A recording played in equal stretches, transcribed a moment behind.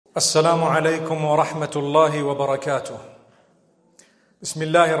السلام عليكم ورحمة الله وبركاته. بسم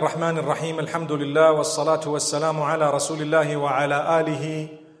الله الرحمن الرحيم. الحمد لله والصلاة والسلام على رسول الله وعلى آله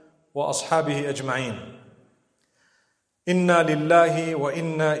وأصحابه أجمعين. إنا لله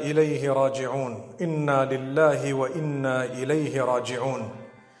وإنا إليه راجعون. إنا لله وإنا إليه راجعون.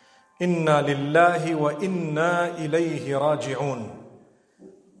 إنا لله وإنا إليه راجعون.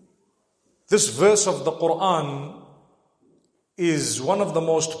 This verse of the Quran is one of the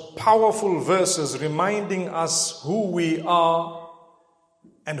most powerful verses reminding us who we are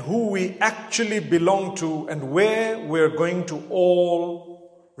and who we actually belong to and where we're going to all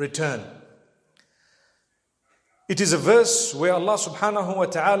return. It is a verse where Allah subhanahu wa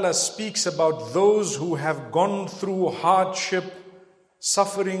ta'ala speaks about those who have gone through hardship,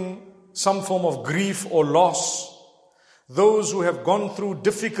 suffering, some form of grief or loss, those who have gone through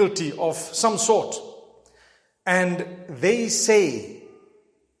difficulty of some sort. And they say,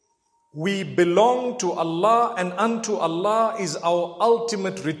 we belong to Allah and unto Allah is our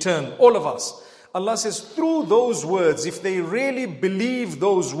ultimate return, all of us. Allah says through those words, if they really believe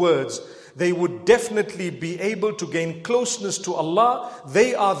those words, they would definitely be able to gain closeness to Allah.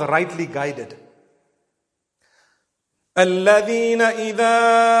 They are the rightly guided. الَّذِينَ إِذَا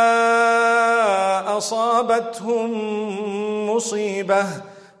أَصَابَتْهُم مُّصِيبَةٌ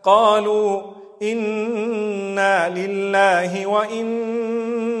قَالُوا إِنَّا لِلَّهِ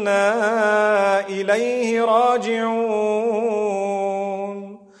وَإِنَّا إِلَيْهِ رَاجِعُونَ.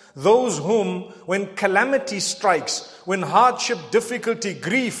 Those whom, when calamity strikes, when hardship, difficulty,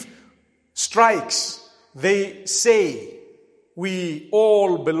 grief strikes, they say, we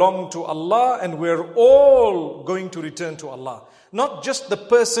all belong to Allah and we're all going to return to Allah. Not just the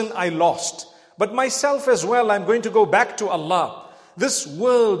person I lost, but myself as well. I'm going to go back to Allah. This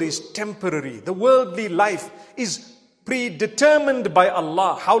world is temporary. The worldly life is predetermined by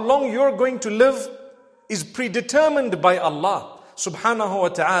Allah. How long you're going to live is predetermined by Allah subhanahu wa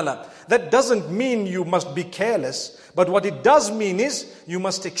ta'ala. That doesn't mean you must be careless, but what it does mean is you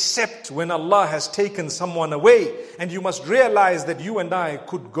must accept when Allah has taken someone away, and you must realize that you and I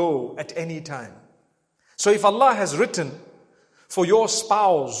could go at any time. So if Allah has written for your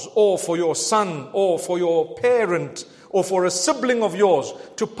spouse or for your son or for your parent or for a sibling of yours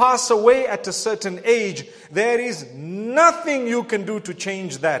to pass away at a certain age, there is nothing you can do to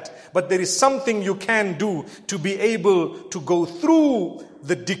change that. But there is something you can do to be able to go through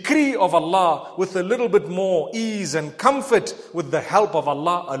the decree of Allah with a little bit more ease and comfort with the help of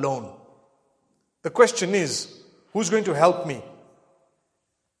Allah alone. The question is, who's going to help me?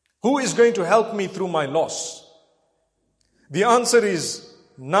 Who is going to help me through my loss? The answer is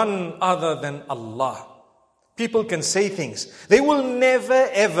none other than Allah. People can say things. They will never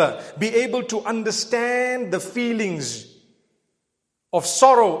ever be able to understand the feelings of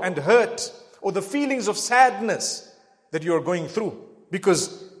sorrow and hurt or the feelings of sadness that you are going through,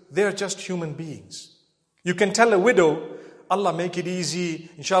 because they are just human beings. You can tell a widow, Allah make it easy,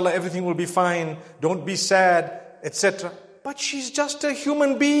 inshallah everything will be fine, don't be sad, etc. But she's just a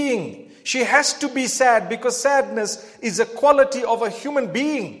human being. She has to be sad because sadness is a quality of a human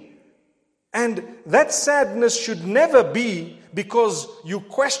being. And that sadness should never be because you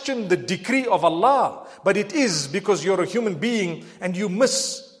question the decree of Allah, but it is because you're a human being and you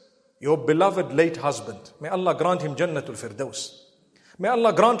miss your beloved late husband. May Allah grant him Jannatul Firdaus. May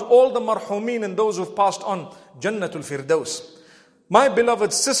Allah grant all the marhumeen and those who've passed on Jannatul Firdaus. My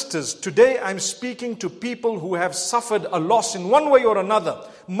beloved sisters, today I'm speaking to people who have suffered a loss in one way or another.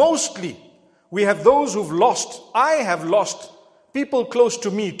 Mostly, we have those who've lost. I have lost people close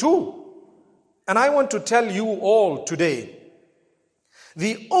to me too. And I want to tell you all today,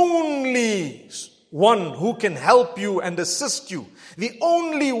 the only one who can help you and assist you, the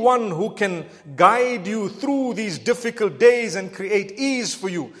only one who can guide you through these difficult days and create ease for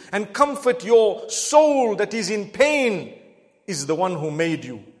you and comfort your soul that is in pain, is the one who made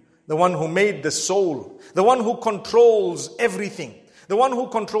you, the one who made the soul, the one who controls everything, the one who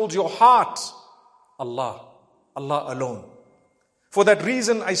controls your heart, Allah, Allah alone. For that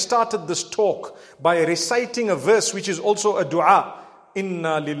reason, I started this talk by reciting a verse which is also a dua.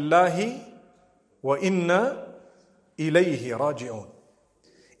 Inna lillahi wa inna ilayhi raji'un.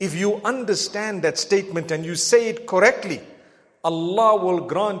 If you understand that statement and you say it correctly, Allah will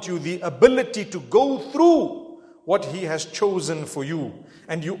grant you the ability to go through what He has chosen for you.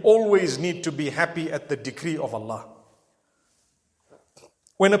 And you always need to be happy at the decree of Allah.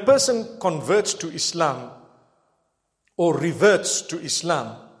 When a person converts to Islam, or reverts to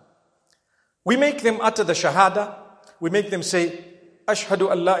Islam, we make them utter the shahada. We make them say,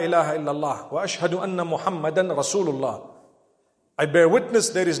 Ashhadu an la ilaha illallah wa ashhadu anna Muhammadan Rasulullah. I bear witness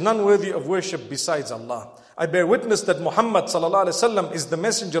there is none worthy of worship besides Allah. I bear witness that Muhammad sallallahu alaihi wasallam is the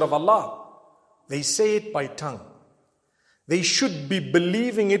messenger of Allah. They say it by tongue. They should be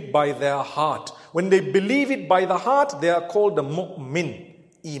believing it by their heart. When they believe it by the heart, they are called a mu'min,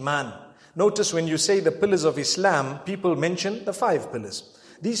 iman. Notice when you say the pillars of Islam, people mention the 5 pillars.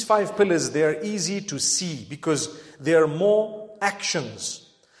 These 5 pillars, they are easy to see because they are more actions.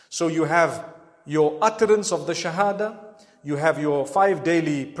 So you have your utterance of the shahada, you have your 5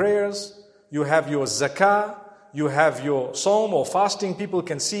 daily prayers, you have your zakah, you have your psalm or fasting. People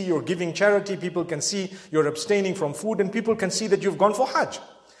can see you're giving charity, people can see you're abstaining from food, and people can see that you've gone for Hajj.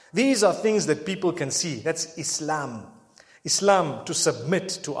 These are things that people can see. That's Islam. Islam, to submit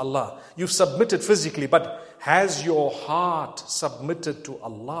to Allah. You've submitted physically, but has your heart submitted to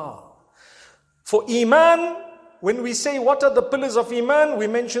Allah? For Iman, when we say what are the pillars of Iman, we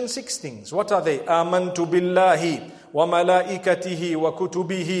mention 6 things. What are they? Amantu billahi wa malaikatihi wa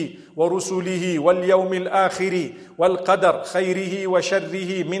kutubihi wa rusulihi wal yawmil akhiri wal qadar khayrihi wa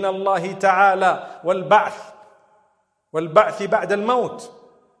sharrihi min Allahi ta'ala wal ba'thi ba'da al maut.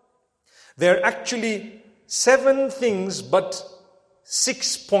 They're actually 7 things, but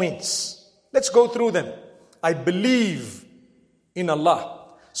 6 points. Let's go through them. I believe in Allah.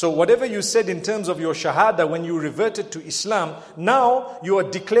 So whatever you said in terms of your shahada when you reverted to Islam, now you are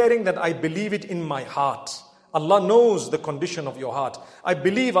declaring that I believe it in my heart. Allah knows the condition of your heart. I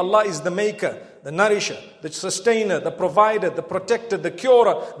believe Allah is the maker, the nourisher, the sustainer, the provider, the protector, the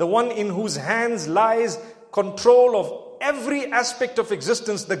curer, the one in whose hands lies control of every aspect of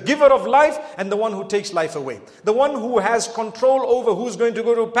existence, the giver of life and the one who takes life away. The one who has control over who's going to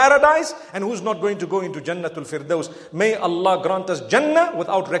go to paradise and who's not going to go into Jannatul Firdaus. May Allah grant us Jannah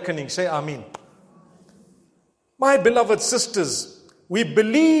without reckoning. Say Ameen. My beloved sisters, we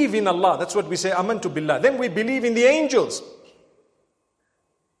believe in Allah. That's what we say, Amantu Billah. Then we believe in the angels.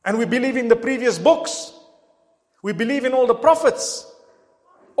 And we believe in the previous books. We believe in all the prophets.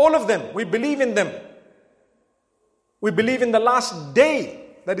 All of them. We believe in them. We believe in the last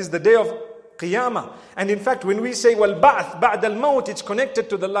day, that is the day of Qiyamah. And in fact, when we say, wal ba'th ba'd al-maut, it's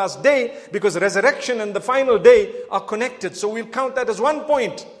connected to the last day because resurrection and the final day are connected. So we'll count that as one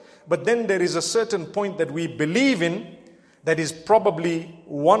point. But then there is a certain point that we believe in that is probably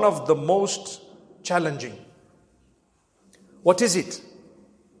one of the most challenging. What is it?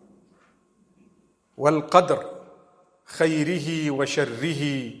 Wal qadr khayrihi wa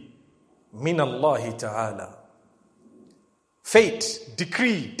sharrihi min Allah ta'ala. Fate,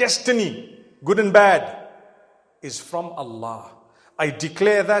 decree, destiny, good and bad is from Allah. I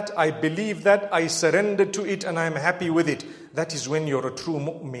declare that, I believe that, I surrender to it and I am happy with it. That is when you're a true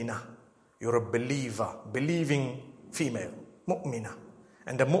mu'minah. You're a believer, believing female, mu'minah.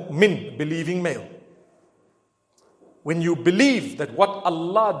 And a mu'min, believing male. When you believe that what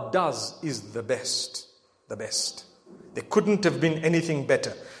Allah does is the best. There couldn't have been anything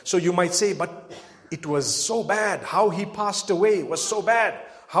better. So you might say, but it was so bad. How he passed away was so bad.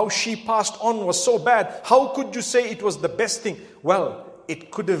 How she passed on was so bad. How could you say it was the best thing? Well, it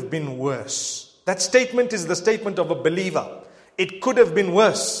could have been worse. That statement is the statement of a believer. It could have been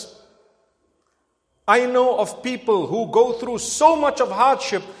worse. I know of people who go through so much of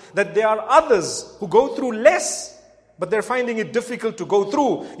hardship that there are others who go through less, but they're finding it difficult to go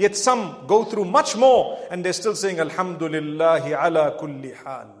through. Yet some go through much more and they're still saying, Alhamdulillahi ala kulli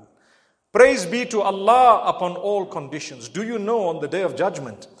hal. Praise be to Allah upon all conditions. Do you know on the day of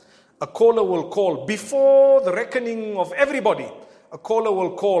judgment, a caller will call before the reckoning of everybody. A caller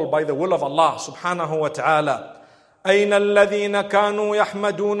will call by the will of Allah subhanahu wa ta'ala. أَيْنَ الَّذِينَ كَانُوا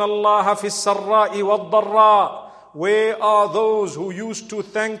يَحْمَدُونَ اللَّهَ فِي السَّرَّاءِ وَالضَّرَّاءِ. Where are those who used to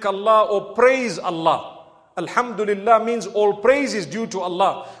thank Allah or praise Allah? Alhamdulillah means all praise is due to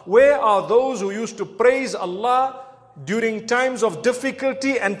Allah. Where are those who used to praise Allah during times of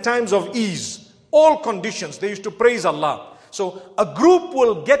difficulty and times of ease? All conditions, they used to praise Allah. So a group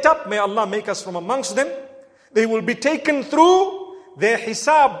will get up, may Allah make us from amongst them. They will be taken through their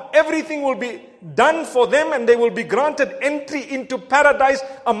hisab. Everything will be done for them and they will be granted entry into paradise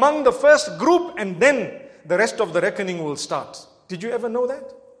among the first group, and then the rest of the reckoning will start. Did you ever know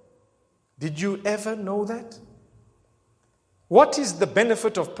that? Did you ever know that? What is the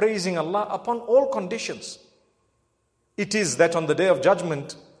benefit of praising Allah upon all conditions? It is that on the day of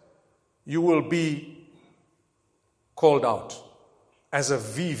judgment, you will be called out as a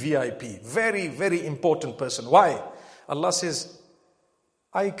VVIP. Very, very important person. Why? Allah says,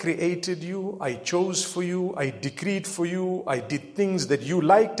 I created you, I chose for you, I decreed for you, I did things that you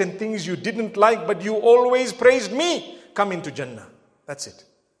liked and things you didn't like, but you always praised me. Come into Jannah. That's it.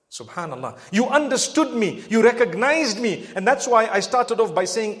 Subhanallah. You understood me. You recognized me. And that's why I started off by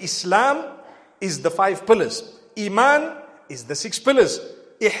saying Islam is the 5 pillars. Iman is the 6 pillars.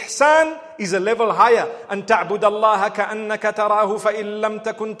 Ihsan is a level higher. أن تعبد الله كأنك تراه فإن لم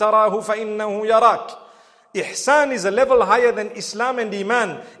تكن تراه فإنه يراك. Ihsan is a level higher than Islam and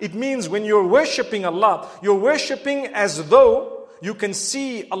Iman. It means when you're worshipping Allah, you're worshipping as though you can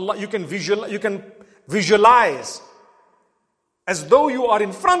see Allah, you can visualize as though you are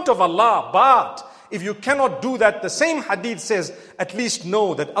in front of Allah. But if you cannot do that, the same hadith says, at least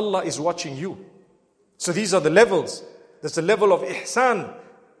know that Allah is watching you. So these are the levels. There's a level of ihsan,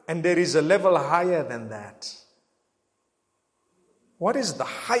 and there is a level higher than that. What is the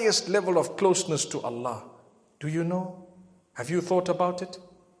highest level of closeness to Allah? Do you know? Have you thought about it?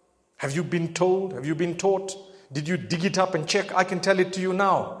 Have you been told? Have you been taught? Did you dig it up and check? I can tell it to you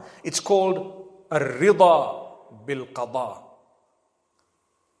now. It's called ar-rida bil-qada.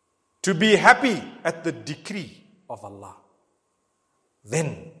 To be happy at the decree of Allah.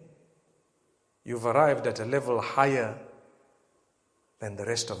 Then you've arrived at a level higher than the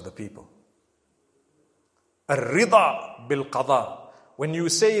rest of the people. Ar-rida bil-qada. When you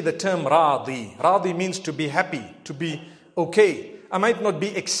say the term radi means to be happy, to be okay. I might not be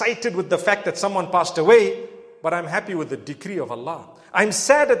excited with the fact that someone passed away, but I'm happy with the decree of Allah. I'm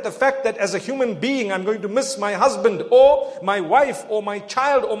sad at the fact that as a human being, I'm going to miss my husband or my wife or my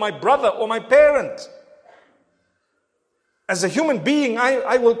child or my brother or my parent. As a human being,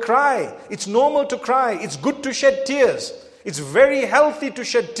 I will cry. It's normal to cry. It's good to shed tears. It's very healthy to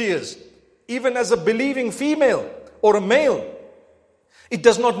shed tears. Even as a believing female or a male. It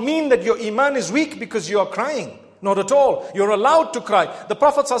does not mean that your iman is weak because you are crying. Not at all. You're allowed to cry. The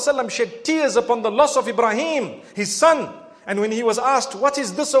Prophet ﷺ shed tears upon the loss of Ibrahim, his son. And when he was asked, what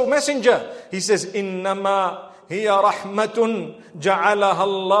is this, O Messenger? He says, إِنَّمَا هِيَ رَحْمَةٌ جَعَلَهَا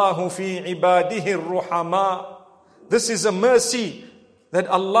اللَّهُ فِي عِبَادِهِ الرُّحَمَاءِ. This is a mercy that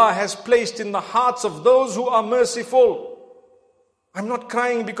Allah has placed in the hearts of those who are merciful. I'm not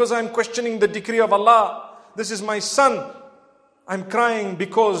crying because I'm questioning the decree of Allah. This is my son. I'm crying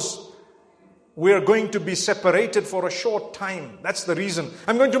because we're going to be separated for a short time. That's the reason.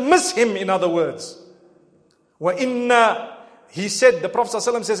 I'm going to miss him, in other words. He said, the Prophet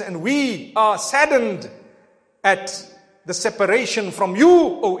ﷺ says, and we are saddened at the separation from you,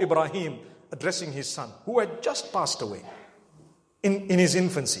 O Ibrahim, addressing his son, who had just passed away in his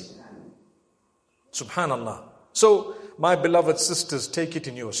infancy. Subhanallah. So, my beloved sisters, take it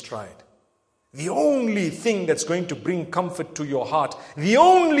in your stride. The only thing that's going to bring comfort to your heart, the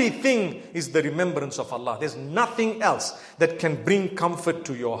only thing is the remembrance of Allah. There's nothing else that can bring comfort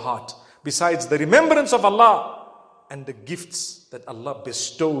to your heart besides the remembrance of Allah and the gifts that Allah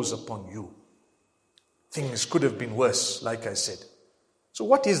bestows upon you. Things could have been worse, like I said. So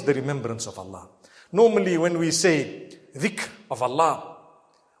what is the remembrance of Allah? Normally when we say dhikr of Allah,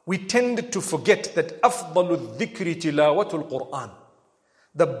 we tend to forget that afdalu dhikri tilawatul Quran.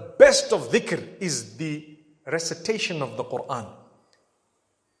 The best of dhikr is the recitation of the Quran.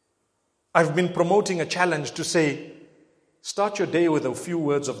 I've been promoting a challenge to say, start your day with a few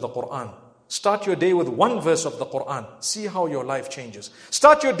words of the Quran. Start your day with one verse of the Quran. See how your life changes.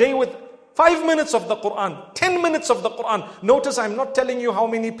 Start your day with 5 minutes of the Quran, 10 minutes of the Quran. Notice I'm not telling you how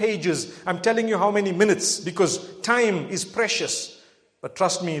many pages, I'm telling you how many minutes, because time is precious. But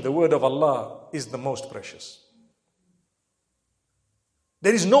trust me, the word of Allah is the most precious.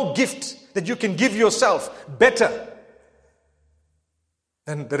 There is no gift that you can give yourself better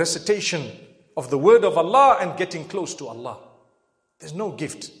than the recitation of the word of Allah and getting close to Allah. There's no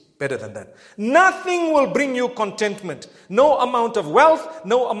gift better than that. Nothing will bring you contentment. No amount of wealth,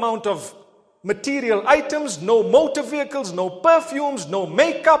 no amount of material items, no motor vehicles, no perfumes, no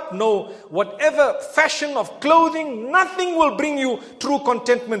makeup, no whatever fashion of clothing. Nothing will bring you true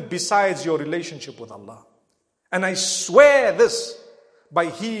contentment besides your relationship with Allah. And I swear this by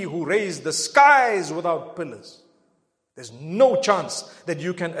He who raised the skies without pillars. There's no chance that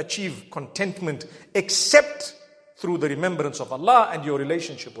you can achieve contentment except through the remembrance of Allah and your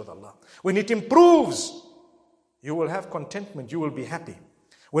relationship with Allah. When it improves, you will have contentment, you will be happy.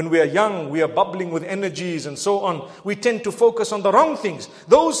 When we are young, we are bubbling with energies and so on. We tend to focus on the wrong things.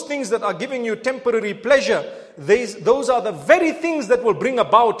 Those things that are giving you temporary pleasure, those are the very things that will bring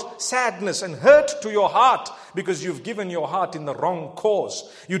about sadness and hurt to your heart, because you've given your heart in the wrong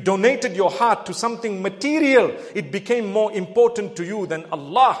cause. You donated your heart to something material. It became more important to you than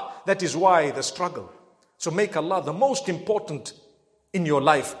Allah. That is why the struggle. So make Allah the most important in your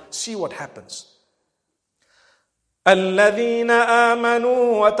life. See what happens. الذين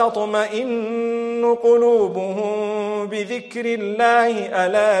آمنوا وتطمئن قلوبهم بذكر الله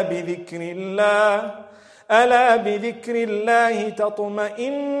ألا بذكر الله تطمئن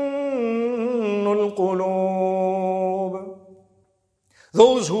القلوب.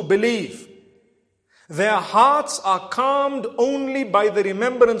 Those who believe, their hearts are calmed only by the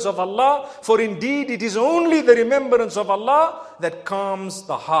remembrance of Allah, for indeed it is only the remembrance of Allah that calms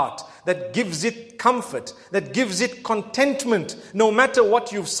the heart, that gives it comfort, that gives it contentment, no matter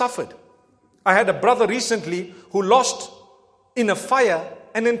what you've suffered. I had a brother recently who lost in a fire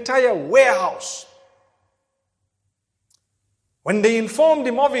an entire warehouse. When they informed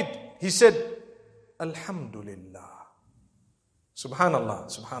him of it, he said, Alhamdulillah. Subhanallah,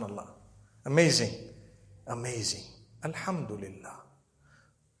 Subhanallah. Amazing. Amazing. Alhamdulillah.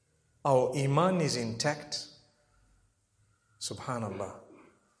 Our iman is intact. Subhanallah.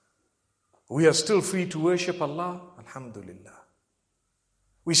 We are still free to worship Allah. Alhamdulillah.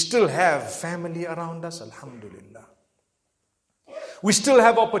 We still have family around us. Alhamdulillah. We still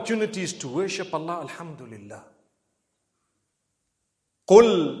have opportunities to worship Allah. Alhamdulillah.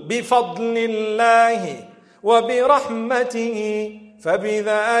 قُلْ بِفَضْلِ اللَّهِ وَبِرَحْمَتِهِ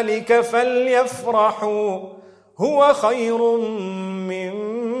فَبِذَلِكَ فَلْيَفْرَحُوا هُوَ خَيْرٌ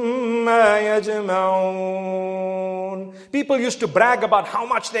مِّمَّا يَجْمَعُونَ. People used to brag about how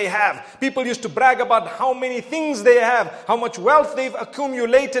much they have. People used to brag about how many things they have, how much wealth they've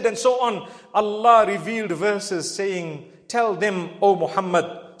accumulated and so on. Allah revealed verses saying, tell them, O Muhammad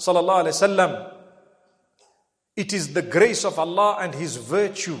sallallahu alaihi wasallam, it is the grace of Allah and His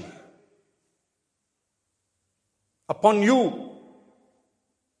virtue upon you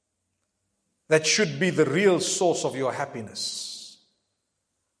that should be the real source of your happiness.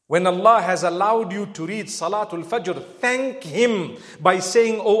 When Allah has allowed you to read Salatul Fajr, thank Him by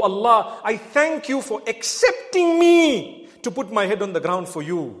saying, Oh Allah, I thank you for accepting me to put my head on the ground for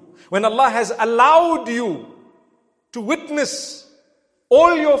you. When Allah has allowed you to witness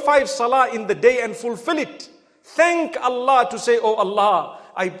all your 5 salah in the day and fulfill it, thank Allah to say, Oh Allah,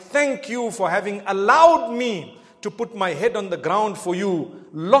 I thank you for having allowed me to put my head on the ground for you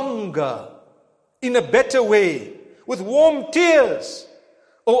longer, in a better way, with warm tears.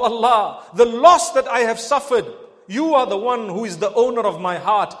 Oh Allah, the loss that I have suffered, you are the one who is the owner of my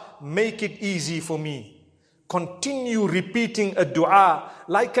heart. Make it easy for me. Continue repeating a dua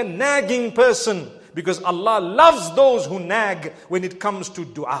like a nagging person, because Allah loves those who nag when it comes to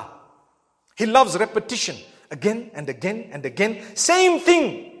dua. He loves repetition. Again and again and again. Same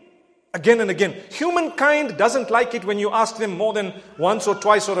thing. Again and again. Humankind doesn't like it when you ask them more than once or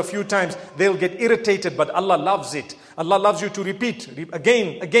twice or a few times. They'll get irritated, but Allah loves it. Allah loves you to repeat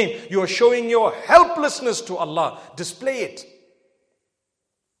again. You are showing your helplessness to Allah. Display it.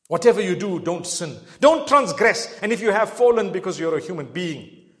 Whatever you do, don't sin. Don't transgress. And if you have fallen because you're a human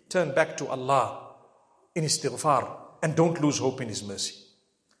being, turn back to Allah in istighfar and don't lose hope in His mercy.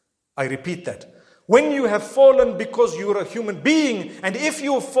 I repeat that. When you have fallen because you're a human being, and if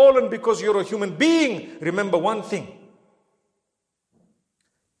you've fallen because you're a human being, remember one thing.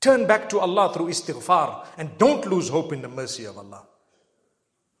 Turn back to Allah through istighfar and don't lose hope in the mercy of Allah.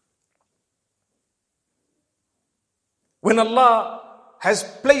 When Allah has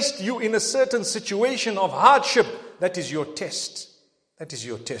placed you in a certain situation of hardship, that is your test. That is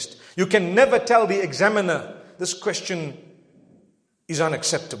your test. You can never tell the examiner, this question is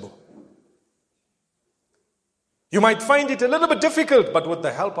unacceptable. You might find it a little bit difficult, but with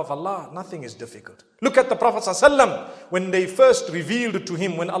the help of Allah, nothing is difficult. Look at the Prophet ﷺ, when they first revealed to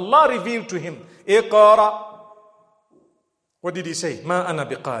him, when Allah revealed to him, Iqara. What did he say? Ma ana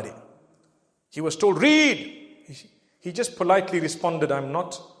biqari. He was told, read. He just politely responded, I'm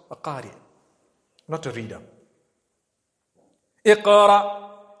not a qari, not a reader. Iqara.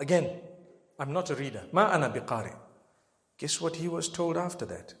 Again, I'm not a reader. Ma ana biqari. Guess what he was told after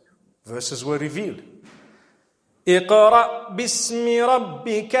that? Verses were revealed. اقرأ باسم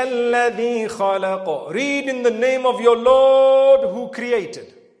ربك الذي خلق. Read in the name of your Lord who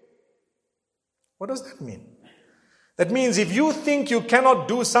created. What does that mean? That means if you think you cannot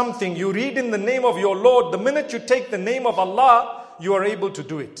do something, you read in the name of your Lord. The minute you take the name of Allah, you are able to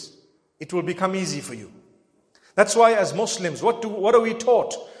do it. It will become easy for you. That's why as Muslims, what are we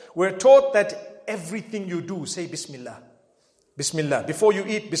taught? We're taught that everything you do, say Bismillah. Bismillah. Before you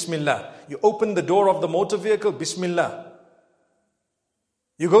eat, Bismillah. You open the door of the motor vehicle, Bismillah.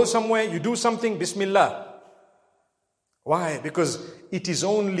 You go somewhere, you do something, Bismillah. Why? Because it is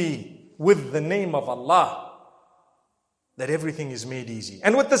only with the name of Allah that everything is made easy.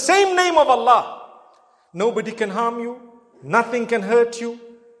 And with the same name of Allah, nobody can harm you, nothing can hurt you,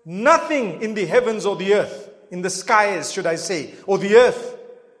 nothing in the heavens or the earth, in the skies, should I say, or the earth,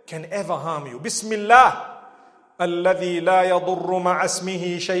 can ever harm you. Bismillah. الذي لا يضر مع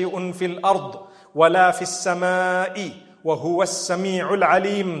اسمه شيء في الأرض ولا في السماء وهو السميع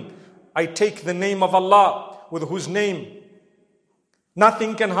العليم. I take the name of Allah, with whose name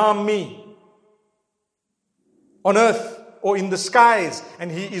nothing can harm me on earth or in the skies,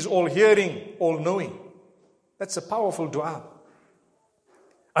 and He is all hearing, all knowing. That's a powerful dua.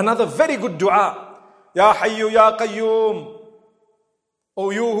 Another very good dua. Ya Hayyu Ya Qayyum. O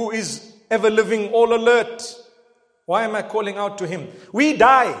you who is ever living, all alert. Why am I calling out to Him? We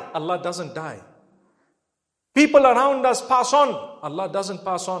die. Allah doesn't die. People around us pass on. Allah doesn't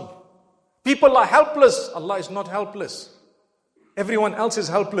pass on. People are helpless. Allah is not helpless. Everyone else is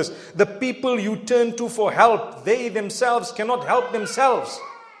helpless. The people you turn to for help, they themselves cannot help themselves.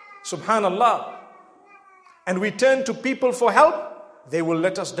 Subhanallah. And we turn to people for help, they will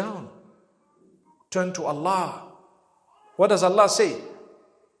let us down. Turn to Allah. What does Allah say?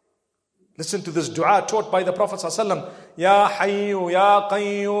 Listen to this dua taught by the Prophet ﷺ. Ya Hayyu Ya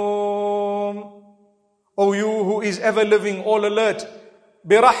Qayyum. O you who is ever living, all alert.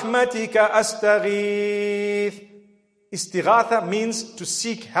 Birahmatika astaghith. Istighatha means to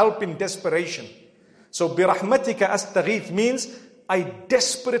seek help in desperation. So birahmatika astaghith means I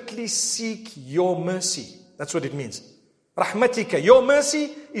desperately seek your mercy. That's what it means. Rahmatika, your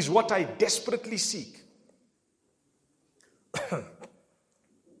mercy is what I desperately seek.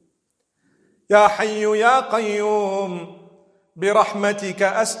 Ya Hayyu Ya Qayyum,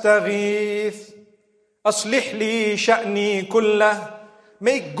 birahmatika astaghith, aslih li sha'ni kullah.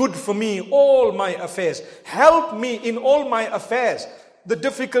 Make good for me all my affairs. Help me in all my affairs. The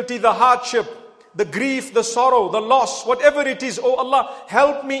difficulty, the hardship, the grief, the sorrow, the loss, whatever it is. Oh Allah,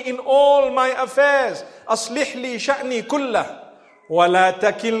 help me in all my affairs. Aslih li sha'ni kullah. Wa la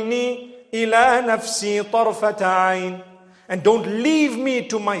takilni ila nafsi tarfata ayn. And don't leave me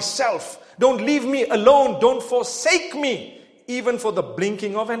to myself. Don't leave me alone. Don't forsake me, even for the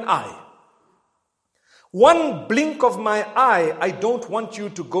blinking of an eye. One blink of my eye, I don't want you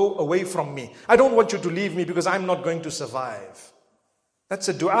to go away from me. I don't want you to leave me because I'm not going to survive. That's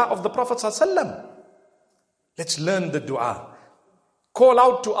a dua of the Prophet ﷺ. Let's learn the dua. Call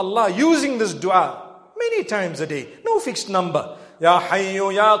out to Allah using this dua many times a day. No fixed number. Ya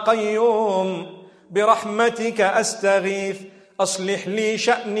Hayyu Ya Qayyum, birahmatika astaghith, aslih li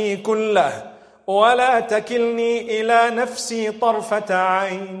sha'ni kullah, wa la takilni ila nafsi tarfata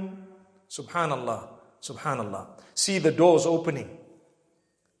ayn. Subhanallah. Subhanallah. See the doors opening.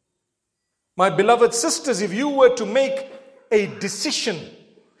 My beloved sisters, if you were to make a decision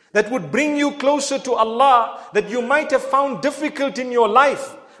that would bring you closer to Allah, that you might have found difficult in your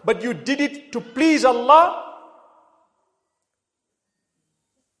life, but you did it to please Allah,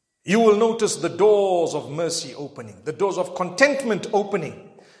 you will notice the doors of mercy opening, the doors of contentment opening.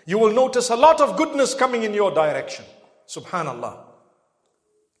 You will notice a lot of goodness coming in your direction. Subhanallah.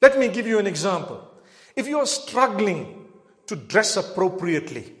 Let me give you an example. If you are struggling to dress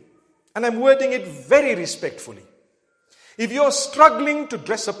appropriately, and I'm wording it very respectfully, if you're struggling to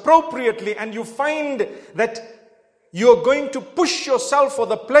dress appropriately and you find that you're going to push yourself for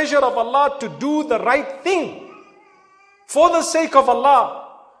the pleasure of Allah to do the right thing, for the sake of Allah,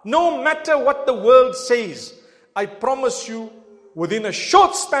 no matter what the world says, I promise you, within a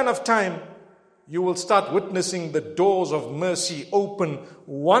short span of time, you will start witnessing the doors of mercy open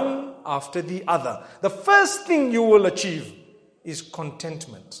one after the other. The first thing you will achieve is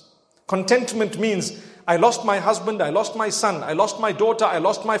contentment. Contentment means I lost my husband, I lost my son, I lost my daughter, I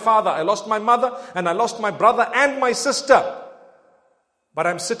lost my father, I lost my mother, and I lost my brother and my sister. But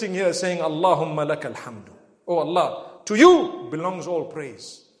I'm sitting here saying, Allahumma lakal hamdu. Oh Allah, to you belongs all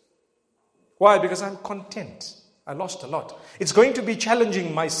praise. Why? Because I'm content. I lost a lot. It's going to be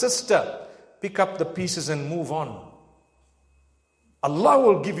challenging, my sister. Pick up the pieces and move on. Allah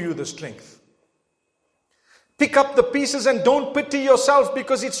will give you the strength. Pick up the pieces and don't pity yourself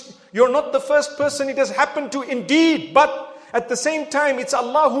because you're not the first person it has happened to indeed. But at the same time, it's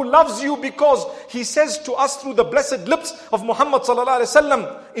Allah who loves you because He says to us through the blessed lips of Muhammad sallallahu alaihi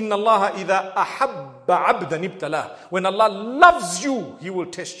wasallam, Inna Allah idha ahabba abdan ibtalah. When Allah loves you, He will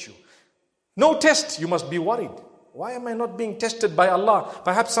test you. No test, you must be worried. Why am I not being tested by Allah?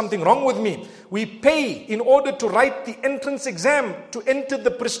 Perhaps something wrong with me. We pay in order to write the entrance exam, to enter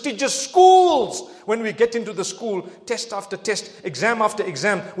the prestigious schools. When we get into the school, test after test, exam after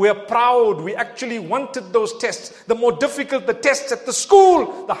exam, we are proud. We actually wanted those tests. The more difficult the tests at the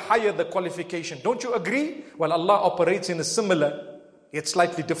school, the higher the qualification. Don't you agree? Well, Allah operates in a similar, yet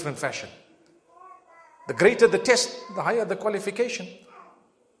slightly different fashion. The greater the test, the higher the qualification.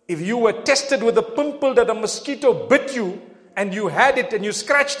 If you were tested with a pimple that a mosquito bit you, and you had it and you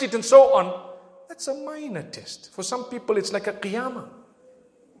scratched it and so on, that's a minor test. For some people it's like a qiyamah.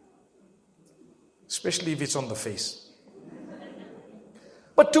 Especially if it's on the face.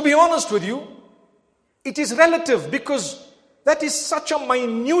 But to be honest with you, it is relative, because that is such a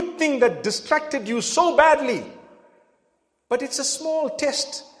minute thing that distracted you so badly. But it's a small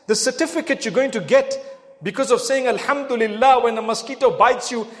test. The certificate you're going to get because of saying Alhamdulillah when a mosquito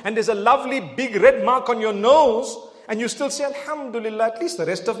bites you and there's a lovely big red mark on your nose, and you still say Alhamdulillah, at least the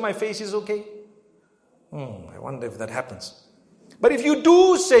rest of my face is okay. I wonder if that happens. But if you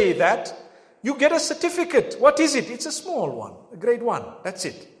do say that, you get a certificate. What is it? It's a small one, a grade 1. That's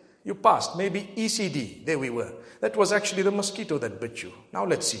it. You passed. Maybe ECD. There we were. That was actually the mosquito that bit you. Now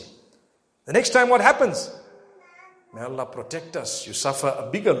let's see. The next time what happens? May Allah protect us. You suffer a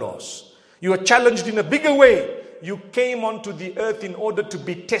bigger loss. You are challenged in a bigger way. You came onto the earth in order to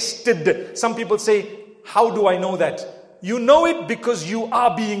be tested. Some people say, how do I know that? You know it because you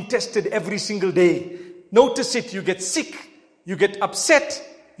are being tested every single day. Notice it. You get sick. You get upset.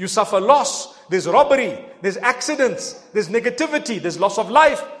 You suffer loss. There's robbery. There's accidents. There's negativity. There's loss of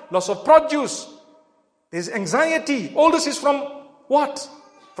life. Loss of produce. There's anxiety. All this is from what?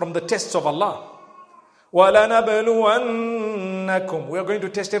 From the tests of Allah. وَلَنَبْلُوَنَّكُمْ. We are going to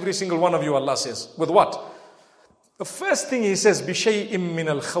test every single one of you, Allah says. With what? The first thing He says, بِشَيْءٍ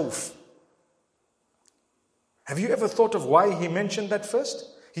مِّنَ الْخَوْفِ. Have you ever thought of why He mentioned that first?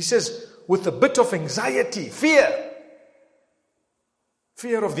 He says, with a bit of anxiety, fear.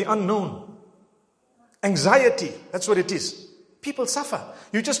 Fear of the unknown. Anxiety, that's what it is. People suffer.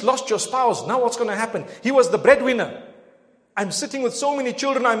 You just lost your spouse. Now what's going to happen? He was the breadwinner. I'm sitting with so many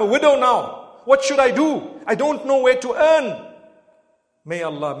children. I'm a widow now. What should I do? I don't know where to earn. May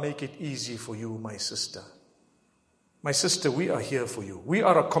Allah make it easy for you, my sister. My sister, we are here for you. We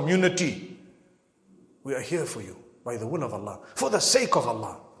are a community. We are here for you by the will of Allah. For the sake of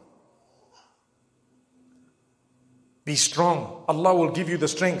Allah. Be strong. Allah will give you the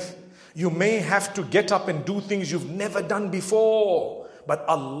strength. You may have to get up and do things you've never done before. But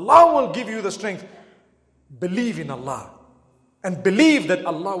Allah will give you the strength. Believe in Allah. And believe that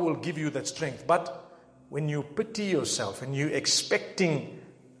Allah will give you that strength. But when you pity yourself and you're expecting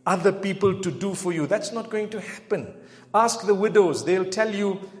other people to do for you, that's not going to happen. Ask the widows. They'll tell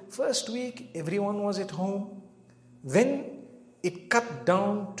you, first week everyone was at home. Then it cut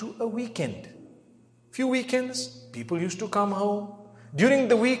down to a weekend. Few weekends, people used to come home. During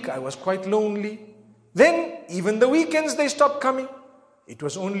the week, I was quite lonely. Then, even the weekends, they stopped coming. It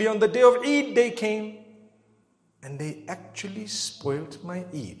was only on the day of Eid they came. And they actually spoilt my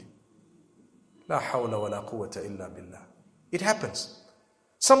Eid. La hawla wa la quwwata illa billah. It happens.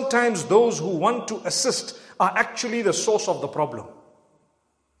 Sometimes those who want to assist are actually the source of the problem.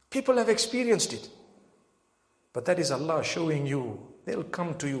 People have experienced it. But that is Allah showing you, they'll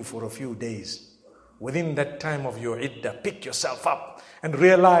come to you for a few days. Within that time of your iddah, pick yourself up and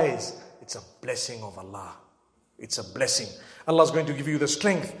realize it's a blessing of Allah. It's a blessing. Allah is going to give you the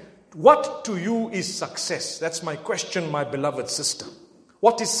strength. What to you is success? That's my question, my beloved sister.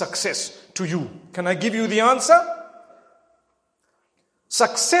 What is success to you? Can I give you the answer?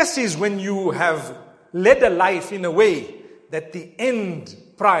 Success is when you have led a life in a way that the end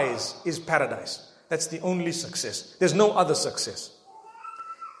prize is paradise. That's the only success. There's no other success.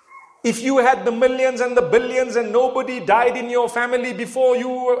 If you had the millions and the billions and nobody died in your family before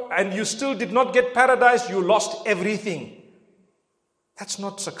you and you still did not get paradise, you lost everything. That's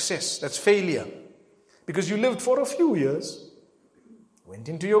not success, that's failure. Because you lived for a few years, went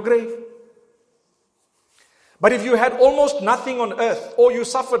into your grave. But if you had almost nothing on earth, or you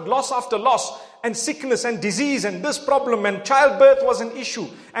suffered loss after loss, and sickness and disease and this problem, and childbirth was an issue,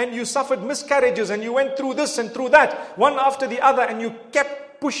 and you suffered miscarriages, and you went through this and through that, one after the other, and you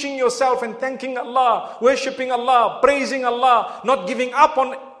kept pushing yourself and thanking Allah, worshipping Allah, praising Allah, not giving up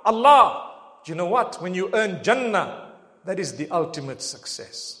on Allah. Do you know what? When you earn Jannah, that is the ultimate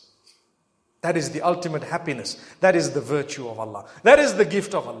success. That is the ultimate happiness. That is the virtue of Allah. That is the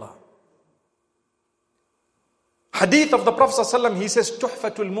gift of Allah. Hadith of the Prophet ﷺ, he says,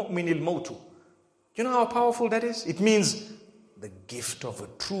 Tuhfatul mu'minil mawtu. You know how powerful that is? It means the gift of a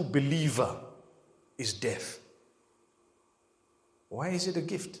true believer is death. Why is it a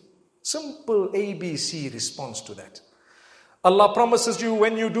gift? Simple ABC response to that. Allah promises you,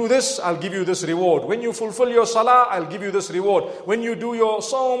 when you do this, I'll give you this reward. When you fulfill your salah, I'll give you this reward. When you do your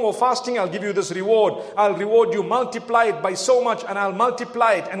sawm or fasting, I'll give you this reward. I'll reward you, multiply it by so much, and I'll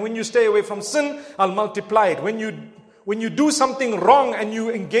multiply it. And when you stay away from sin, I'll multiply it. When you do something wrong and you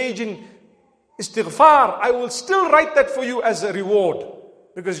engage in istighfar, I will still write that for you as a reward,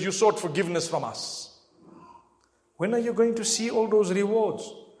 because you sought forgiveness from us. When are you going to see all those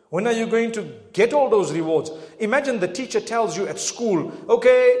rewards? When are you going to get all those rewards? Imagine the teacher tells you at school,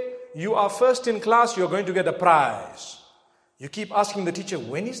 okay, you are first in class, you're going to get a prize. You keep asking the teacher,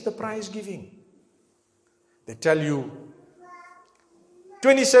 when is the prize giving? They tell you,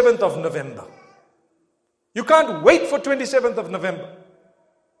 27th of November. You can't wait for 27th of November.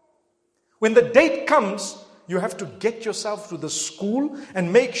 When the date comes, you have to get yourself to the school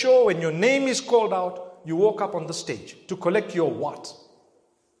and make sure when your name is called out, you walk up on the stage to collect your what?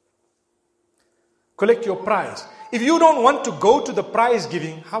 Collect your prize. If you don't want to go to the prize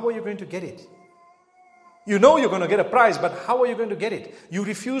giving, how are you going to get it? You know you're going to get a prize, but how are you going to get it? You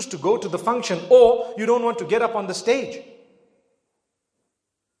refuse to go to the function, or you don't want to get up on the stage.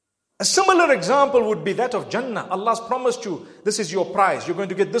 A similar example would be that of Jannah. Allah's promised you, this is your prize. You're going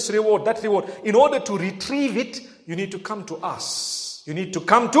to get this reward, that reward. In order to retrieve it, you need to come to us. You need to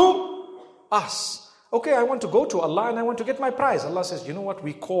come to us. Okay, I want to go to Allah and I want to get my prize. Allah says, you know what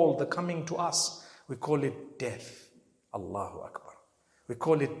we call the coming to us? We call it death. Allahu Akbar. We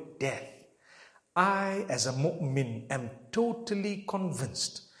call it death. I, as a mu'min, am totally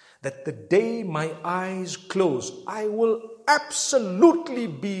convinced that the day my eyes close, I will absolutely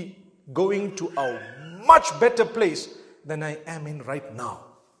be going to a much better place than I am in right now.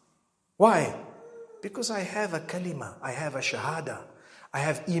 Why? Because I have a kalima, I have a shahada, I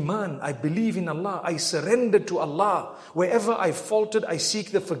have iman, I believe in Allah, I surrender to Allah. Wherever I faltered, I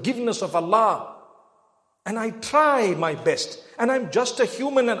seek the forgiveness of Allah. And I try my best. And I'm just a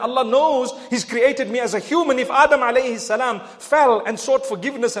human, and Allah knows He's created me as a human. If Adam alayhi salam fell and sought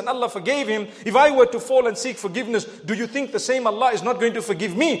forgiveness and Allah forgave him, if I were to fall and seek forgiveness, do you think the same Allah is not going to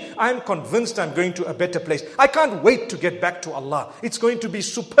forgive me? I'm convinced I'm going to a better place. I can't wait to get back to Allah. It's going to be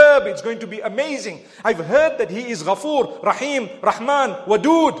superb. It's going to be amazing. I've heard that He is Ghafoor, Rahim, Rahman,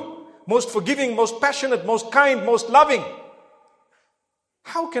 Wadud, most forgiving, most passionate, most kind, most loving.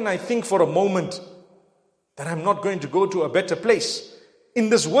 How can I think for a moment that I'm not going to go to a better place? In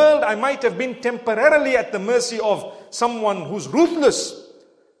this world, I might have been temporarily at the mercy of someone who's ruthless.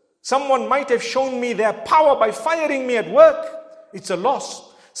 Someone might have shown me their power by firing me at work. It's a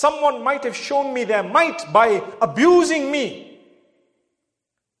loss. Someone might have shown me their might by abusing me.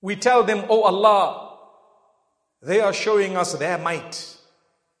 We tell them, oh Allah, they are showing us their might.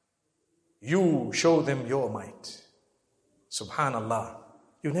 You show them your might. Subhanallah.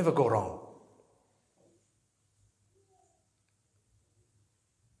 You never go wrong.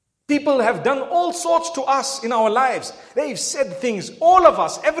 People have done all sorts to us in our lives. They've said things, all of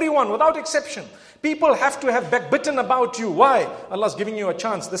us, everyone, without exception. People have to have backbitten about you. Why? Allah's giving you a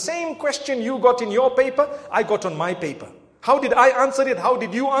chance. The same question you got in your paper, I got on my paper. How did I answer it? How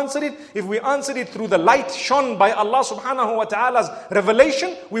did you answer it? If we answered it through the light shone by Allah subhanahu wa ta'ala's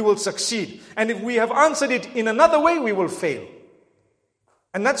revelation, we will succeed. And if we have answered it in another way, we will fail.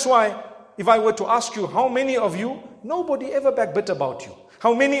 And that's why, if I were to ask you, how many of you, nobody ever backbit about you?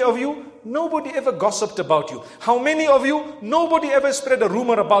 How many of you, nobody ever gossiped about you? How many of you, nobody ever spread a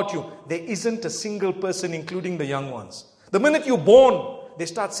rumor about you? There isn't a single person, including the young ones. The minute you're born, they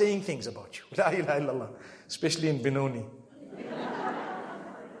start saying things about you. La ilaha illallah. Especially in Benoni.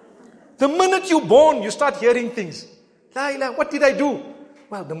 The minute you're born, you start hearing things. La ilaha, what did I do?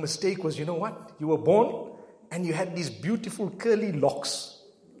 Well, the mistake was, you know what? You were born and you had these beautiful curly locks.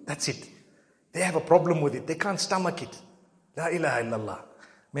 That's it. They have a problem with it. They can't stomach it. La ilaha illallah.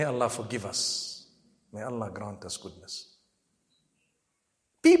 May Allah forgive us. May Allah grant us goodness.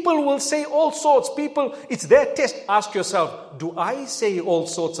 People will say all sorts. People, it's their test. Ask yourself, do I say all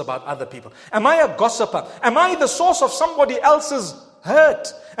sorts about other people? Am I a gossiper? Am I the source of somebody else's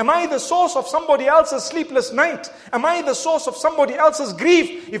hurt? Am I the source of somebody else's sleepless night? Am I the source of somebody else's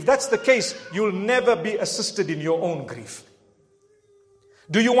grief? If that's the case, you'll never be assisted in your own grief.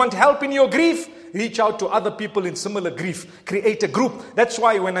 Do you want help in your grief? Reach out to other people in similar grief. Create a group. That's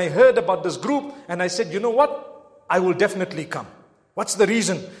why when I heard about this group and I said, you know what? I will definitely come. What's the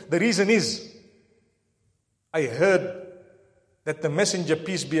reason? The reason is, I heard that the Messenger,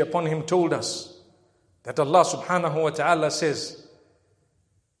 peace be upon him, told us that Allah subhanahu wa ta'ala says,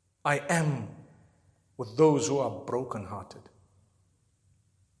 I am with those who are broken-hearted.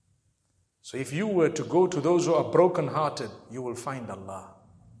 So if you were to go to those who are broken-hearted, you will find Allah.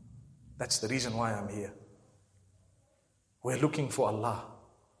 That's the reason why I'm here. We're looking for Allah,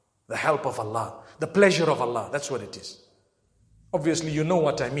 the help of Allah, the pleasure of Allah. That's what it is. Obviously, you know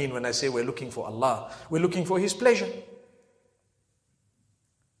what I mean when I say we're looking for Allah. We're looking for His pleasure.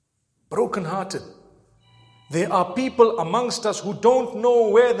 Broken-hearted. There are people amongst us who don't know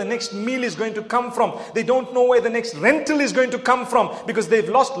where the next meal is going to come from. They don't know where the next rental is going to come from because they've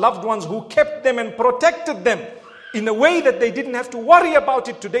lost loved ones who kept them and protected them. in a way that they didn't have to worry about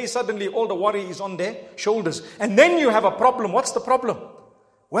it. Today, suddenly all the worry is on their shoulders. And then you have a problem. What's the problem?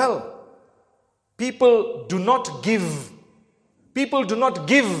 Well, people do not give. People do not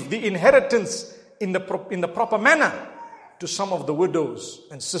give the inheritance in the proper manner to some of the widows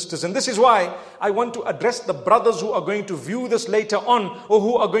and sisters. And this is why I want to address the brothers who are going to view this later on, or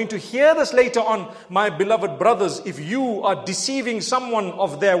who are going to hear this later on. My beloved brothers, if you are deceiving someone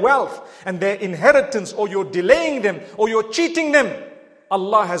of their wealth and their inheritance, or you're delaying them, or you're cheating them,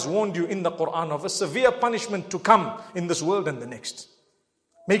 Allah has warned you in the Quran of a severe punishment to come in this world and the next.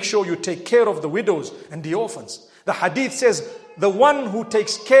 Make sure you take care of the widows and the orphans. The hadith says, the one who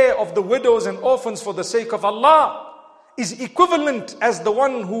takes care of the widows and orphans for the sake of Allah is equivalent as the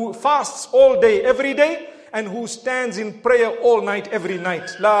one who fasts all day, every day, and who stands in prayer all night, every night.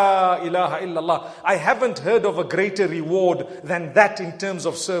 La ilaha illallah. I haven't heard of a greater reward than that in terms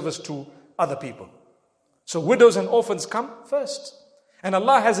of service to other people. So widows and orphans come first. And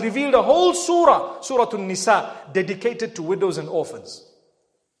Allah has revealed a whole surah, Surah An-Nisa, dedicated to widows and orphans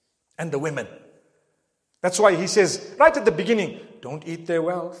and the women. That's why He says, right at the beginning, don't eat their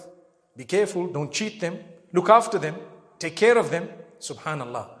wealth. Be careful, don't cheat them. Look after them. Take care of them.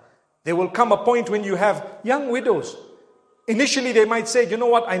 Subhanallah. There will come a point when you have young widows. Initially they might say, you know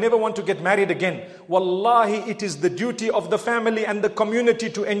what, I never want to get married again. Wallahi, it is the duty of the family and the community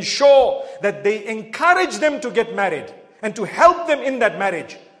to ensure that they encourage them to get married and to help them in that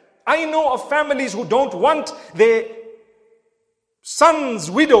marriage. I know of families who don't want their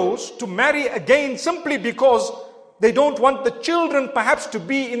sons' widows to marry again simply because they don't want the children perhaps to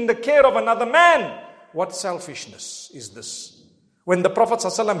be in the care of another man. What selfishness is this? When the Prophet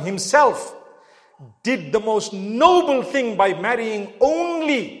ﷺ himself did the most noble thing by marrying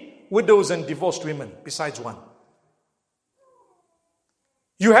only widows and divorced women besides one.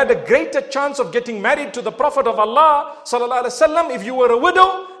 You had a greater chance of getting married to the Prophet of Allah ﷺ if you were a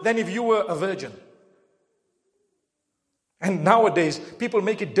widow than if you were a virgin. And nowadays, people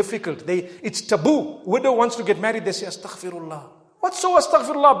make it difficult. It's taboo. Widow wants to get married, they say, astaghfirullah. What's so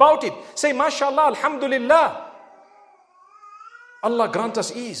astaghfirullah about it? Say, mashallah, alhamdulillah. Allah grant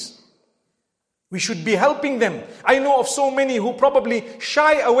us ease. We should be helping them. I know of so many who probably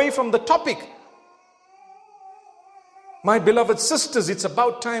shy away from the topic. My beloved sisters, it's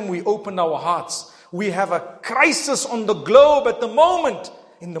about time we open our hearts. We have a crisis on the globe at the moment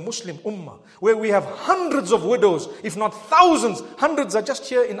in the Muslim Ummah, where we have hundreds of widows, if not thousands. Hundreds are just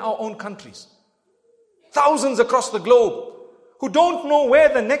here in our own countries. Thousands across the globe who don't know where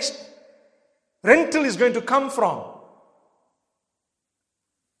the next rental is going to come from.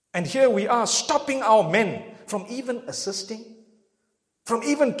 And here we are stopping our men from even assisting, from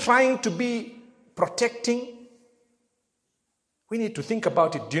even trying to be protecting. We need to think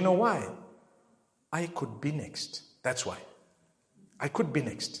about it. Do you know why? I could be next. That's why. I could be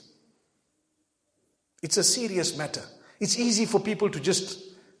next. It's a serious matter. It's easy for people to just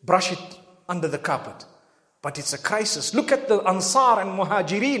brush it under the carpet. But it's a crisis. Look at the Ansar and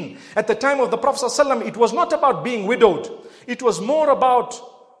Muhajirin. At the time of the Prophet ﷺ, it was not about being widowed. It was more about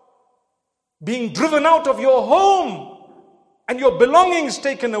being driven out of your home and your belongings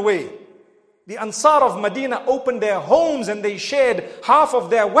taken away. The Ansar of Medina opened their homes and they shared half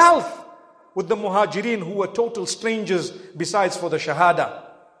of their wealth with the Muhajirin, who were total strangers besides for the Shahada,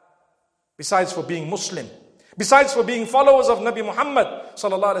 besides for being Muslim, besides for being followers of Nabi Muhammad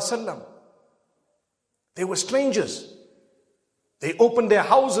sallallahu alaihi wasallam. They were strangers. They opened their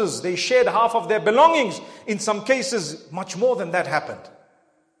houses. They shared half of their belongings. In some cases, much more than that happened.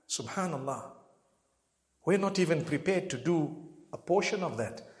 Subhanallah. We're not even prepared to do a portion of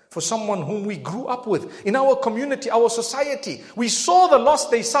that for someone whom we grew up with. In our community, our society, we saw the loss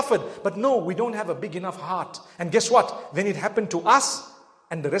they suffered. But no, we don't have a big enough heart. And guess what? Then it happened to us,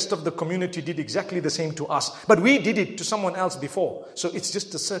 and the rest of the community did exactly the same to us. But we did it to someone else before. So it's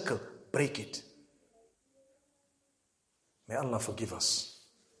just a circle. Break it. May Allah forgive us.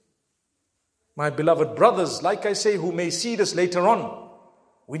 My beloved brothers, like I say, who may see this later on,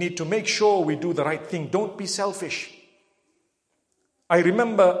 we need to make sure we do the right thing. Don't be selfish. I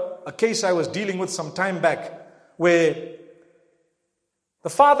remember a case I was dealing with some time back, where the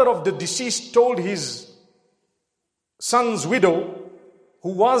father of the deceased told his son's widow, who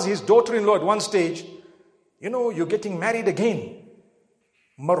was his daughter-in-law at one stage, you know, you're getting married again.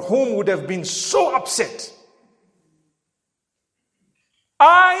 Marhum would have been so upset.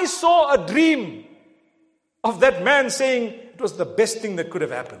 I saw a dream of that man saying it was the best thing that could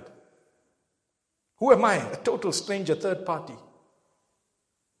have happened. Who am I? A total stranger, third party.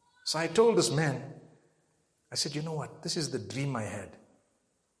 So I told this man, I said, you know what? This is the dream I had.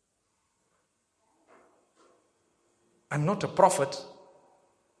 I'm not a prophet,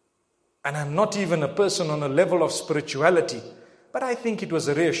 and I'm not even a person on a level of spirituality, but I think it was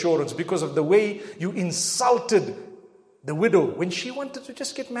a reassurance because of the way you insulted the widow when she wanted to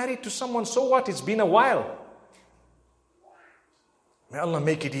just get married to someone. So what? It's been a while. May Allah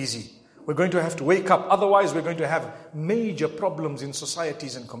make it easy. We're going to have to wake up. Otherwise, we're going to have major problems in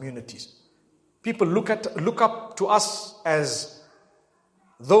societies and communities. People look up to us as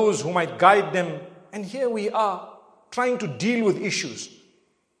those who might guide them. And here we are trying to deal with issues.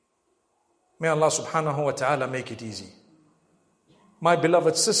 May Allah subhanahu wa ta'ala make it easy. My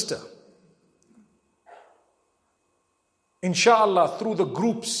beloved sister, inshallah, through the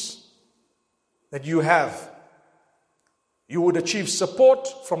groups that you have, you would achieve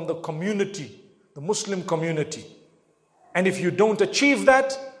support from the community, the Muslim community. And if you don't achieve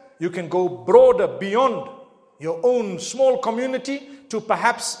that, you can go broader beyond your own small community to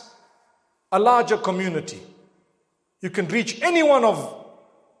perhaps a larger community. You can reach any one of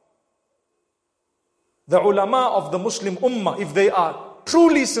the ulama of the Muslim ummah. If they are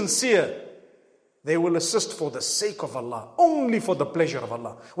truly sincere, they will assist for the sake of Allah, only for the pleasure of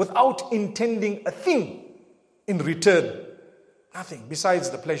Allah, without intending a thing in return. Nothing besides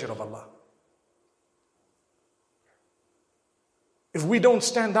the pleasure of Allah. If we don't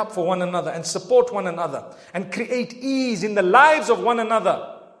stand up for one another and support one another and create ease in the lives of one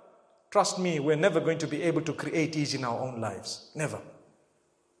another, trust me, we're never going to be able to create ease in our own lives. Never.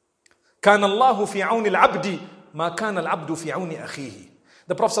 كان الله في عون العبد ما كان العبد في عون أخيه.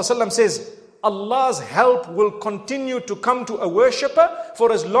 The Prophet ﷺ says, Allah's help will continue to come to a worshipper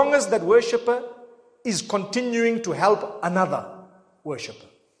for as long as that worshipper is continuing to help another worshipper.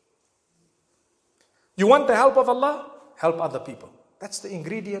 You want the help of Allah? Help other people. That's the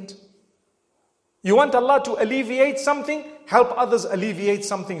ingredient. You want Allah to alleviate something? Help others alleviate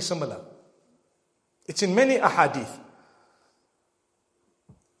something similar. It's in many ahadith.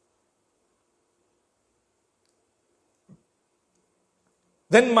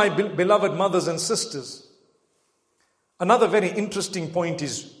 Then my beloved mothers and sisters, another very interesting point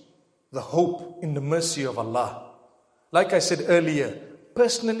is the hope in the mercy of Allah. Like I said earlier,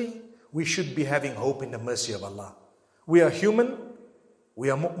 personally, we should be having hope in the mercy of Allah. We are human, we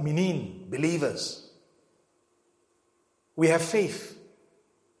are mu'mineen, believers. We have faith.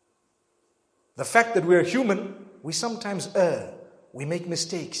 The fact that we are human, we sometimes err, we make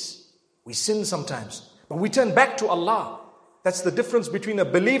mistakes, we sin sometimes, but we turn back to Allah. That's the difference between a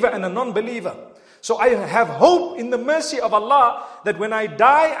believer and a non-believer. So I have hope in the mercy of Allah that when I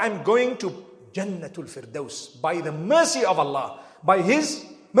die, I'm going to Jannatul Firdaus by the mercy of Allah, by His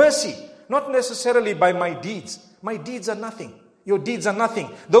mercy, not necessarily by my deeds. My deeds are nothing. Your deeds are nothing.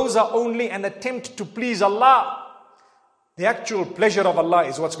 Those are only an attempt to please Allah. The actual pleasure of Allah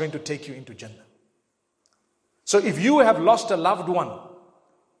is what's going to take you into Jannah. So if you have lost a loved one,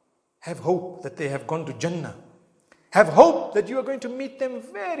 have hope that they have gone to Jannah. Have hope that you are going to meet them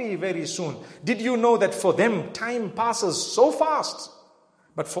very, very soon. Did you know that for them, time passes so fast?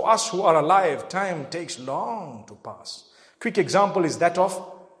 But for us who are alive, time takes long to pass. Quick example is that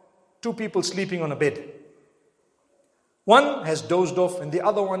of two people sleeping on a bed. One has dozed off and the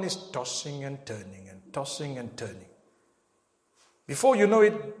other one is tossing and turning and tossing and turning. Before you know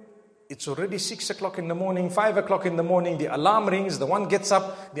it, it's already 6 o'clock in the morning, 5 o'clock in the morning, the alarm rings, the one gets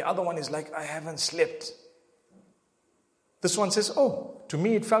up, the other one is like, I haven't slept. This one says, oh, to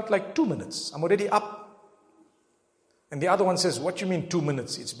me it felt like 2 minutes. I'm already up. And the other one says, what do you mean 2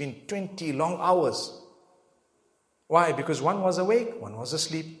 minutes? It's been 20 long hours. Why? Because one was awake, one was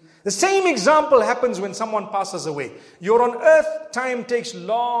asleep. The same example happens when someone passes away. You're on earth, time takes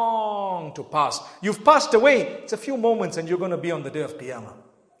long to pass. You've passed away, it's a few moments and you're going to be on the day of Qiyamah.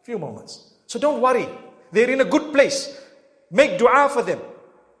 Few moments. So don't worry. They're in a good place. Make dua for them.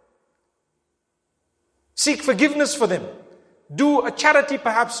 Seek forgiveness for them. Do a charity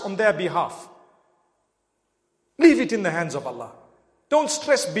perhaps on their behalf. Leave it in the hands of Allah. Don't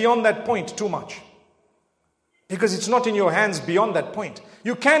stress beyond that point too much. Because it's not in your hands beyond that point.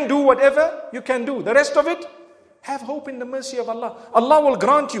 You can do whatever you can do. The rest of it, have hope in the mercy of Allah. Allah will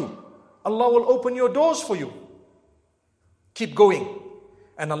grant you. Allah will open your doors for you. Keep going.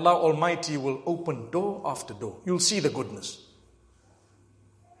 And Allah Almighty will open door after door. You'll see the goodness.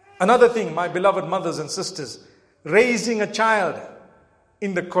 Another thing, my beloved mothers and sisters, raising a child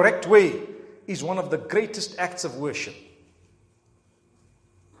in the correct way is one of the greatest acts of worship.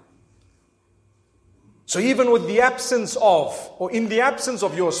 So even with the absence of, or in the absence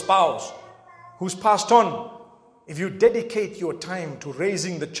of your spouse who's passed on, if you dedicate your time to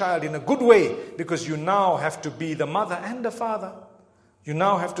raising the child in a good way, because you now have to be the mother and the father, you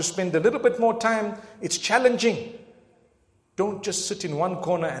now have to spend a little bit more time. It's challenging. Don't just sit in one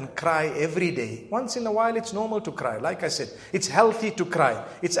corner and cry every day. Once in a while, it's normal to cry. Like I said, it's healthy to cry.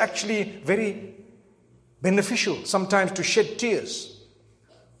 It's actually very beneficial sometimes to shed tears.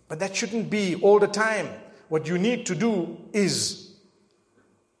 But that shouldn't be all the time. What you need to do is,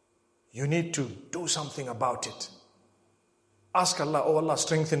 you need to do something about it. Ask Allah, oh Allah,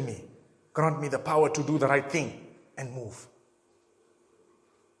 strengthen me. Grant me the power to do the right thing and move.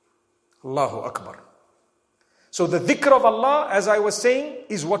 Allahu Akbar. So the dhikr of Allah, as I was saying,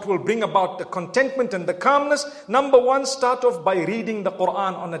 is what will bring about the contentment and the calmness. Number one, start off by reading the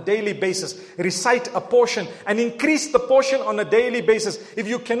Quran on a daily basis. Recite a portion and increase the portion on a daily basis. If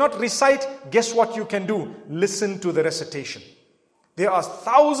you cannot recite, guess what you can do? Listen to the recitation. There are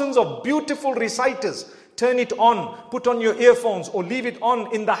thousands of beautiful reciters. Turn it on, put on your earphones or leave it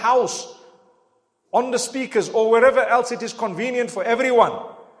on in the house, on the speakers or wherever else it is convenient for everyone.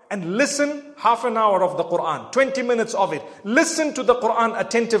 And listen half an hour of the Quran, 20 minutes of it. Listen to the Quran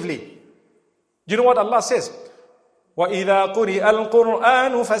attentively. You know what Allah says? وَإِذَا قُرِئَ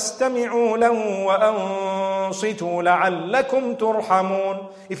الْقُرْآنُ فَاسْتَمِعُوا لَهُ وَأَنصِتُوا لَعَلَّكُمْ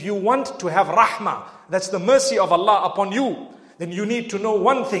تُرْحَمُونَ. If you want to have rahmah, that's the mercy of Allah upon you, then you need to know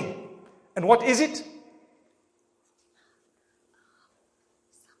one thing. And what is it?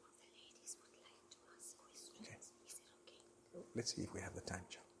 Okay. Let's see if we have the time,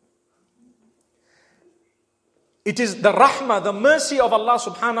 John. It is the rahmah, the mercy of Allah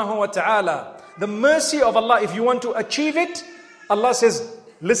subhanahu wa ta'ala. The mercy of Allah, if you want to achieve it, Allah says,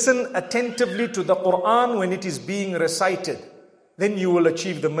 listen attentively to the Quran when it is being recited. Then you will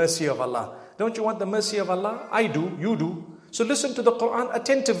achieve the mercy of Allah. Don't you want the mercy of Allah? I do, you do. So listen to the Quran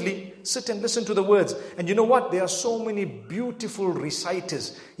attentively. Sit and listen to the words. And you know what? There are so many beautiful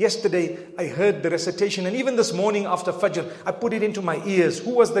reciters. Yesterday, I heard the recitation. And even this morning after Fajr, I put it into my ears.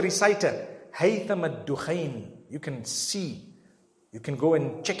 Who was the reciter? Haytham ad-Dukhain. You can see. You can go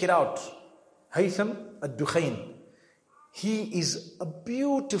and check it out. Haytham ad-Dukhain. He is a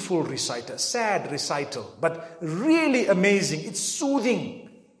beautiful reciter. Sad recital. But really amazing. It's soothing.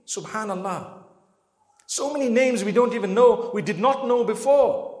 Subhanallah. So many names we don't even know, we did not know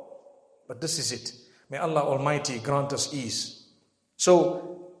before. But this is it. May Allah Almighty grant us ease.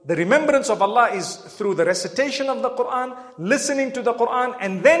 So, the remembrance of Allah is through the recitation of the Quran, listening to the Quran,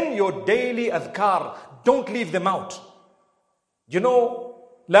 and then your daily adhkar. Don't leave them out. You know,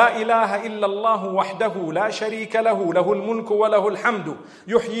 لا إله إلا الله وحده لا شريك له له الملك وله الحمد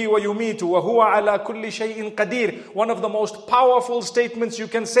يحيي ويميت وهو على كل شيء قدير. One of the most powerful statements you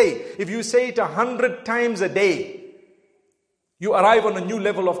can say. If you say it 100 times a day, you arrive on a new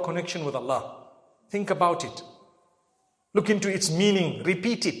level of connection with Allah. Think about it. Look into its meaning.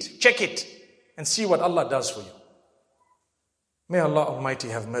 Repeat it. Check it. And see what Allah does for you. May Allah Almighty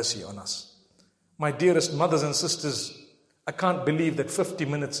have mercy on us. My dearest mothers and sisters, I can't believe that 50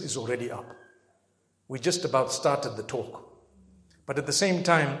 minutes is already up. We just about started the talk. But at the same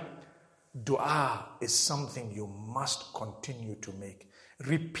time, dua is something you must continue to make.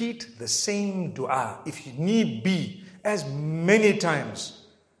 Repeat the same dua, if you need be, as many times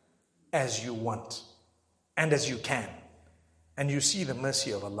as you want and as you can. And you see the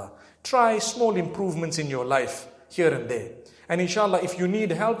mercy of Allah. Try small improvements in your life here and there. And inshallah, if you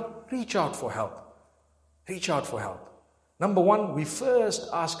need help, reach out for help. Reach out for help. Number one, we first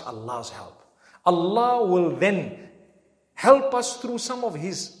ask Allah's help. Allah will then help us through some of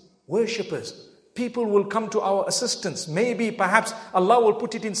His worshippers. People will come to our assistance. Maybe, perhaps, Allah will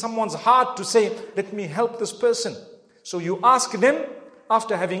put it in someone's heart to say, let me help this person. So you ask them,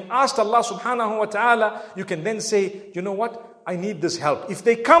 after having asked Allah subhanahu wa ta'ala, you can then say, you know what? I need this help. If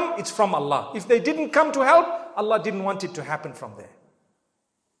they come, it's from Allah. If they didn't come to help, Allah didn't want it to happen from there.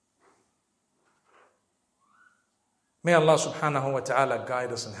 May Allah subhanahu wa ta'ala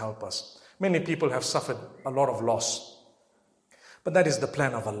guide us and help us. Many people have suffered a lot of loss. But that is the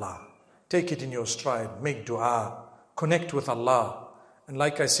plan of Allah. Take it in your stride. Make dua. Connect with Allah. And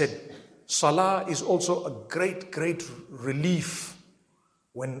like I said, salah is also a great, great relief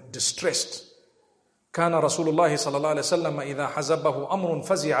when distressed. كان رسول الله صلى الله عليه وسلم إذا حزبه أمر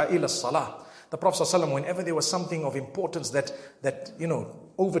فزع إلى الصلاة. The Prophet ﷺ, whenever there was something of importance that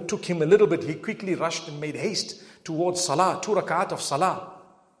overtook him a little bit, he quickly rushed and made haste towards salah, 2 rak'at of salah.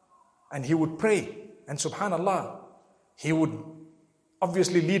 And he would pray. And subhanallah, he would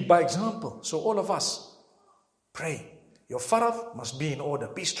obviously lead by example. So all of us, pray. Your farad must be in order.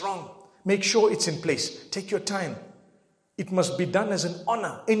 Be strong. Make sure it's in place. Take your time. It must be done as an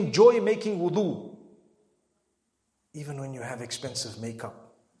honor. Enjoy making wudu. Even when you have expensive makeup.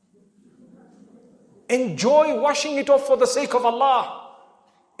 Enjoy washing it off for the sake of Allah.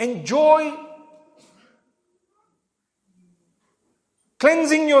 Enjoy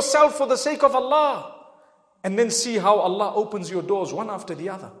cleansing yourself for the sake of Allah. And then see how Allah opens your doors one after the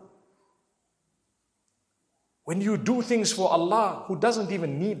other. When you do things for Allah, who doesn't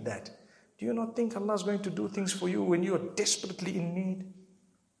even need that, do you not think Allah is going to do things for you when you are desperately in need?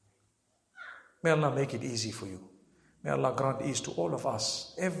 May Allah make it easy for you. May Allah grant ease to all of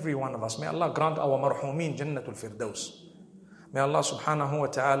us, every one of us. May Allah grant our marhumin Jannatul Firdaus. May Allah subhanahu wa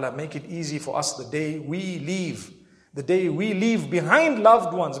ta'ala make it easy for us the day we leave. The day we leave behind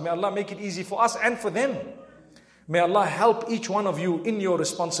loved ones. May Allah make it easy for us and for them. May Allah help each one of you in your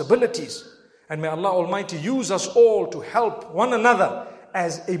responsibilities. And may Allah Almighty use us all to help one another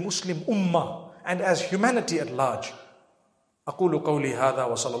as a Muslim ummah and as humanity at large. أقول قولي هذا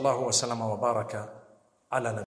وصلى الله وسلم وبارك على نبينا